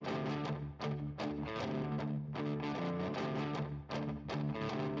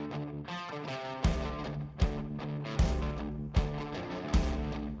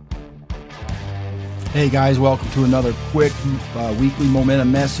Hey guys, welcome to another quick weekly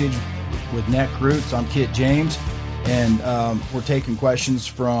momentum message with Neck Roots. I'm Kit James, and we're taking questions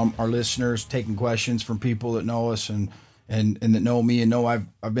from our listeners, taking questions from people that know us and that know me and know I've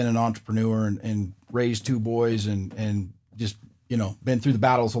been an entrepreneur and raised two boys and just been through the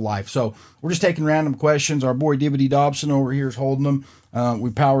battles of life. So we're just taking random questions. Our boy Dibbity Dobson over here is holding them.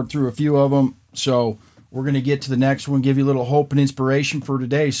 We powered through a few of them, so we're going to get to the next one, give you a little hope and inspiration for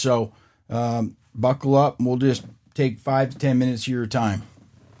today. So buckle up, and we'll just take 5 to 10 minutes of your time.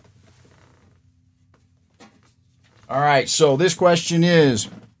 All right, so this question is,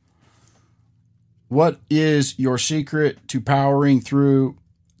 what is your secret to powering through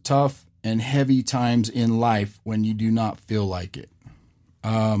tough and heavy times in life when you do not feel like it?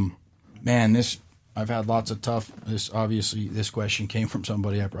 I've had lots of tough, this question came from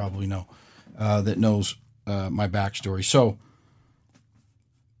somebody I probably know that knows my backstory. So,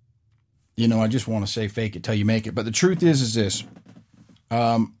 I just want to say fake it till you make it. But the truth is this,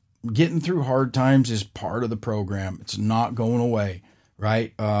 getting through hard times is part of the program. It's not going away,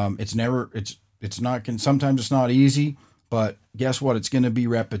 right? Sometimes it's not easy, but guess what? It's going to be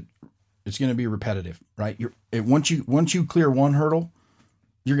repetitive, right? Once you clear one hurdle,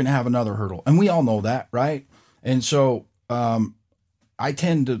 you're going to have another hurdle. And we all know that, right? And so, I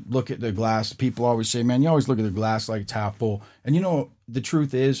tend to look at the glass. People always say, man, you always look at the glass like it's half full. And the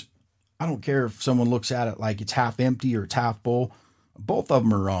truth is, I don't care if someone looks at it like it's half empty or it's half full. Both of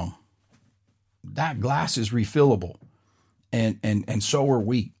them are wrong. That glass is refillable. And so are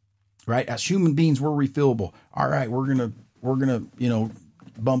we, right? As human beings, we're refillable. All right, we're gonna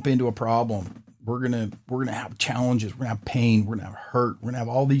bump into a problem. We're gonna have challenges. We're gonna have pain. We're gonna have hurt. We're gonna have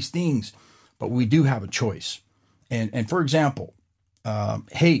all these things, but we do have a choice. And for example,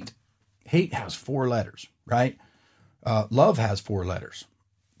 hate has 4 letters, right? Love has 4 letters.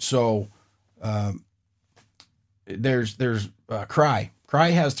 So, there's cry.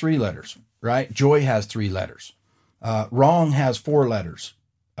 Cry has 3 letters, right? Joy has 3 letters. Wrong has 4 letters.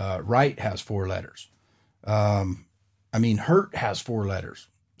 Right has 4 letters. Hurt has 4 letters.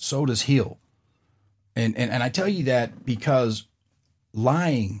 So does heal. And I tell you that because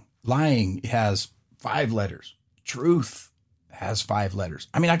lying has 5 letters. Truth has 5 letters.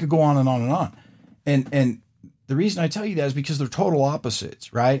 I could go on and on and on. And the reason I tell you that is because they're total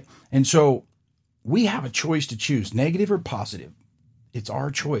opposites, right? And so we have a choice to choose, negative or positive. It's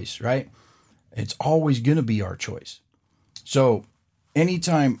our choice, right? It's always going to be our choice. So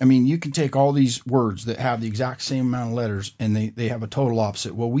anytime, you can take all these words that have the exact same amount of letters and they have a total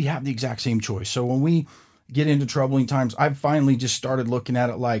opposite. Well, we have the exact same choice. So when we get into troubling times, I've finally just started looking at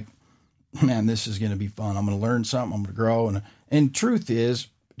it like, man, this is going to be fun. I'm going to learn something. I'm going to grow. And truth is,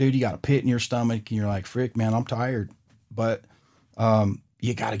 dude, you got a pit in your stomach and you're like, frick, man, I'm tired. But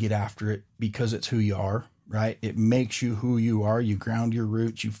you got to get after it because it's who you are, right? It makes you who you are. You ground your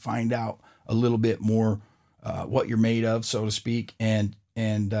roots. You find out a little bit more what you're made of, so to speak, and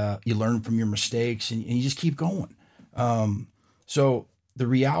you learn from your mistakes and you just keep going. So the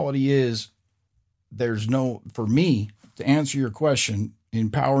reality is for me, to answer your question,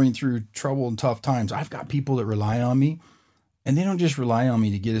 empowering through trouble and tough times, I've got people that rely on me. And they don't just rely on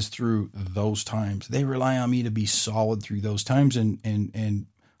me to get us through those times. They rely on me to be solid through those times. And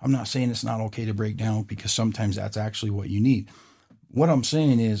I'm not saying it's not okay to break down, because sometimes that's actually what you need. What I'm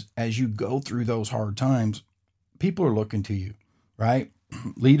saying is, as you go through those hard times, people are looking to you, right?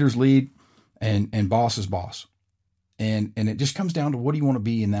 Leaders lead and bosses boss. And it just comes down to, what do you want to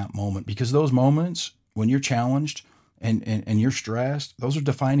be in that moment? Because those moments when you're challenged and you're stressed, those are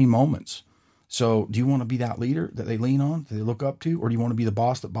defining moments. So do you want to be that leader that they lean on, that they look up to, or do you want to be the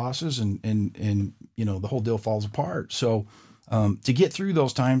boss that bosses and the whole deal falls apart? So to get through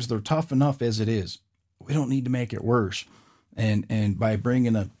those times, they're tough enough as it is. We don't need to make it worse. And by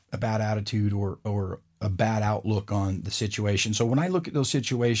bringing a bad attitude or a bad outlook on the situation. So when I look at those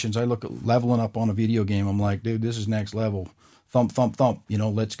situations, I look at leveling up on a video game. I'm like, dude, this is next level. Thump, thump, thump,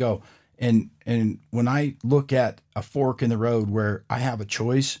 let's go. And when I look at a fork in the road where I have a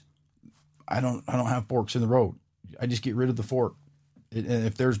choice, I don't have forks in the road. I just get rid of the fork.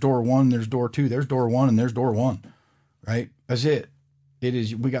 If there's door 1, there's door 2. There's door 1 and there's door 1, right? That's it. It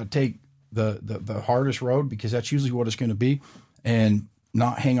is. We got to take the hardest road, because that's usually what it's going to be, and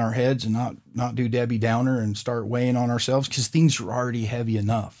not hang our heads and not do Debbie Downer and start weighing on ourselves, because things are already heavy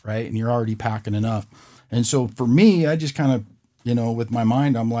enough, right? And you're already packing enough. And so for me, I just kind of, with my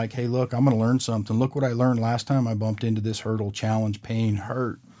mind, I'm like, hey, look, I'm going to learn something. Look what I learned last time I bumped into this hurdle, challenge, pain,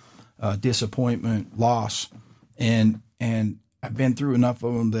 hurt, disappointment, loss. And I've been through enough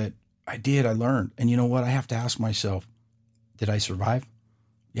of them that I learned. And you know what? I have to ask myself, did I survive?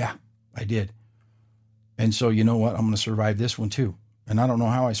 Yeah, I did. And so, you know what? I'm going to survive this one too. And I don't know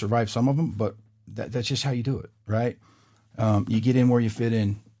how I survived some of them, but that's just how you do it, right? You get in where you fit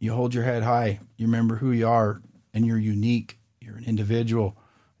in. You hold your head high. You remember who you are, and you're unique. You're an individual.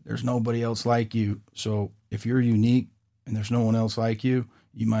 There's nobody else like you. So if you're unique and there's no one else like you,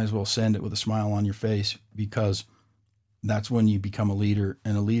 you might as well send it with a smile on your face, because that's when you become a leader.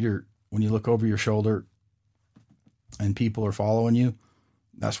 And a leader, when you look over your shoulder and people are following you,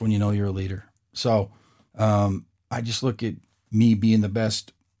 that's when you know you're a leader. So I just look at me being the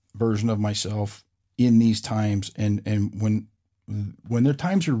best version of myself in these times. And when their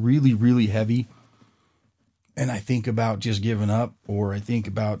times are really, really heavy, and I think about just giving up, or I think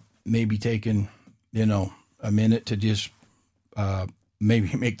about maybe taking, a minute to just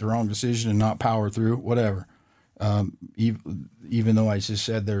maybe make the wrong decision and not power through, whatever. Even though I just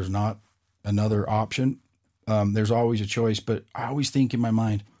said there's not another option, there's always a choice. But I always think in my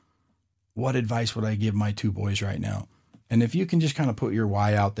mind, what advice would I give my two boys right now? And if you can just kind of put your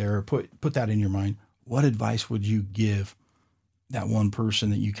why out there, or put that in your mind, what advice would you give that one person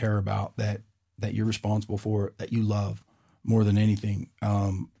that you care about, that you're responsible for, that you love more than anything?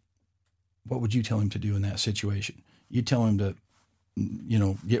 What would you tell him to do in that situation? You tell him to,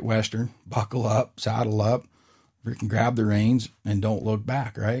 get Western, buckle up, saddle up, freaking grab the reins, and don't look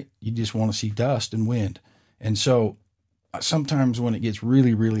back, right? You just want to see dust and wind. And so sometimes when it gets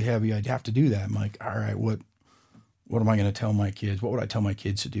really, really heavy, I'd have to do that. I'm like, all right, what am I going to tell my kids? What would I tell my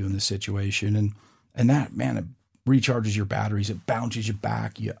kids to do in this situation? And that, man, it recharges your batteries. It bounces you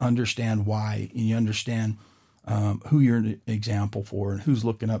back. You understand why, and you understand who you're an example for, and who's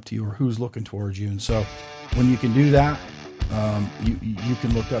looking up to you, or who's looking towards you. And so when you can do that, you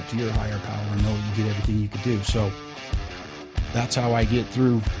can look up to your higher power and know you did everything you could do. So that's how I get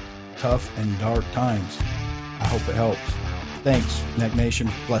through tough and dark times. I hope it helps. Thanks, Neck Nation.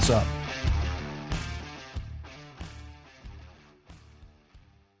 Bless up.